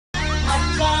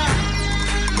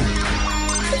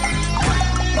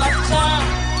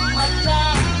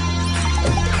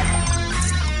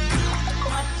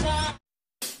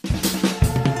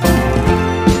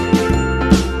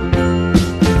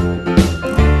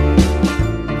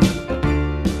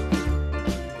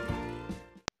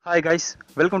Hi guys,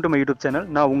 welcome to my YouTube channel.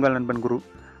 நான் உங்கள் நண்பன் குரு.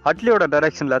 அட்லியோட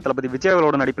டைரக்ஷனில் தளபதி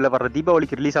விஜயோட நடிப்பில் வர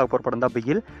தீபாவளிக்கு ரிலீஸ் ஆக போகிற படம் தான்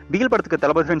பிகில். பிகில் படத்துக்கு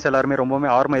தளபதி ஃபேன்ஸ் எல்லாருமே ரொம்பவே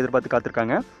ஆர்வமாக எதிர்பார்த்து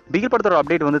காத்திருக்காங்க. பிகில் படத்தோட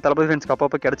அப்டேட் வந்து தளபதி ஃபேன்ஸ்க்கு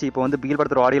அப்பப்போ கிடச்சி இப்போ வந்து பிகில்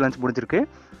படத்தோட ஆடியோ லான்ச் முடிஞ்சிருக்கு.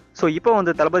 ஸோ இப்போ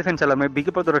வந்து தளபதி ஃபேன்ஸ் எல்லாமே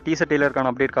பிகில் படத்தோட டீசர்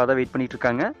டெய்லருக்கான அப்டேட்காக தான் வெயிட் பண்ணிட்டு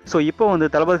இருக்காங்க. ஸோ இப்போ வந்து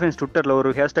தளபதி ஃபேன்ஸ் ட்விட்டரில்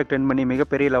ஒரு ஹேஷ்டாக் ட்ரெண்ட் பண்ணி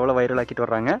மிகப்பெரிய லெவலில் வைரல் ஆக்கிட்டு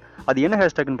வர்றாங்க. அது என்ன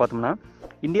ஹேஷ்டாக்னு பார்த்தோம்னா,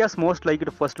 India's most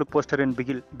liked first look poster இன்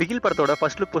பிகில். பிகில் படத்தோட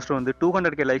ஃபர்ஸ்ட் லுக் போஸ்டர் வந்து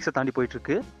 200K லைக்ஸை தாண்டி போயிட்டு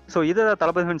இருக்கு. ஸோ இதை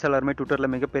தளபதி ஃபேன்ஸ் எல்லாருமே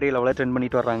ட்விட்டரில் மிகப்பெரிய லெவலில் ட்ரெண்ட்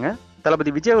பண்ணிட்டு வர்றாங்க.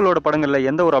 தளபதி விஜயோட படங்களில்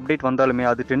எந்த ஒரு அப்டேட் வந்தாலுமே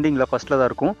அது ட்ரெண்டிங்கில் ஃபர்ஸ்ட்ல தான்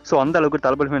இருக்கும். ஸோ அந்த அளவுக்கு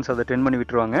தளபதி ஃபேன்ஸ் அதை ட்ரெண்ட் பண்ணி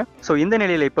விட்டுருவாங்க. ஸோ இந்த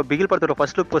நிலையில் இப்போ பிகில் படத்தோட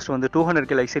ஃபர்ஸ்ட் லுக் போஸ்டர் வந்து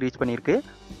 200K லைக்ஸை ரீச் பண்ணியிருக்கு.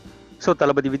 ஸோ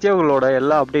தளபதி விஜயோட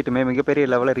எல்லா அப்டேட்டுமே மிகப்பெரிய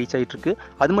லெவலில் ரீச் ஆகிட்டு இருக்கு.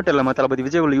 அது மட்டும் இல்லாமல் தளபதி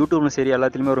விஜய் யூடியூப்னு சரி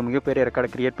எல்லாத்துலேயுமே ஒரு மிகப்பெரிய ரெக்கார்டை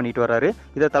கிரியேட் பண்ணிட்டு வராரு.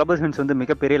 இதை தளபதி ஃபேன்ஸ் வந்து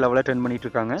மிகப்பெரிய லெவலில் ட்ரெண்ட் பண்ணிட்டு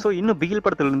இருக்காங்க. ஸோ இன்னும் பிகில்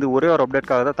படத்திலிருந்து ஒரே ஒரு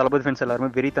அப்டேட்காக தான் தளபதி ஃபேன்ஸ் எல்லாருமே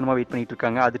வெறித்தனமாக வெயிட் பண்ணிட்டு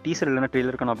இருக்காங்க. அது டீசர் இல்லைனா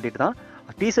ட்ரெய்லருக்கான அப்டேட் தான்.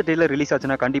 டீசர் ட்ரெய்லர் ரிலீஸ்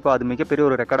ஆச்சுன்னா கண்டிப்பாக அது மிகப்பெரிய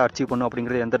ஒரு ரெக்கார்டை அச்சீவ் பண்ணும்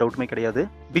அப்படிங்கிறது எந்த டவுட்டுமே கிடையாது.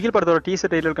 பிகில் படத்தோட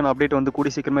டீசர் ட்ரெய்லருக்கான அப்டேட் வந்து கூடி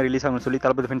சீக்கிரமாக ரிலீஸ் ஆகும்னு சொல்லி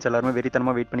தளபதி ஃபேன்ஸ் எல்லாருமே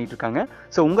வெறித்தனமாக வெயிட் பண்ணிட்டு இருக்காங்க.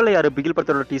 ஸோ உங்களை யார் பிகில்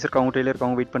படத்தோட டீசருக்காகவும்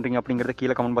ட்ரெய்லருக்காகவும் வெயிட் பண்ணுறீங்க அப்படிங்கிறத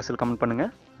கீழே கமெண்ட் பாக்ஸில் கமெண்ட் பண்ணுங்க.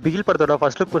 பிகில் படத்தோட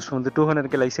ஃபர்ஸ்ட் லுக் போஸ்டர் வந்து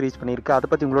 200K லைக்ஸ் ரீச் பண்ணியிருக்கு. அதை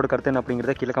பற்றி உங்களோட கருத்து என்ன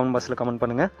அப்படிங்கிறத கீழே கமெண்ட் பாக்ஸில் கமெண்ட்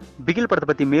பண்ணுங்க. பிகில் படத்தை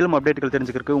பற்றி மேலும் அப்டேட்டுகள்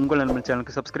தெரிஞ்சுக்கிறதுக்கு உங்கள் நண்பன்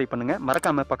சேனலுக்கு சப்ஸ்கிரைப் பண்ணுங்க.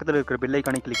 மறக்காம பக்கத்தில் இருக்கிற பெல்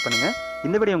ஐகானை கிளிக் பண்ணுங்க.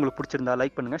 இந்த வீடியோ உங்களுக்கு பிடிச்சிருந்தா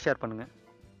லைக் பண்ணுங்க, ஷேர் பண்ணுங்க.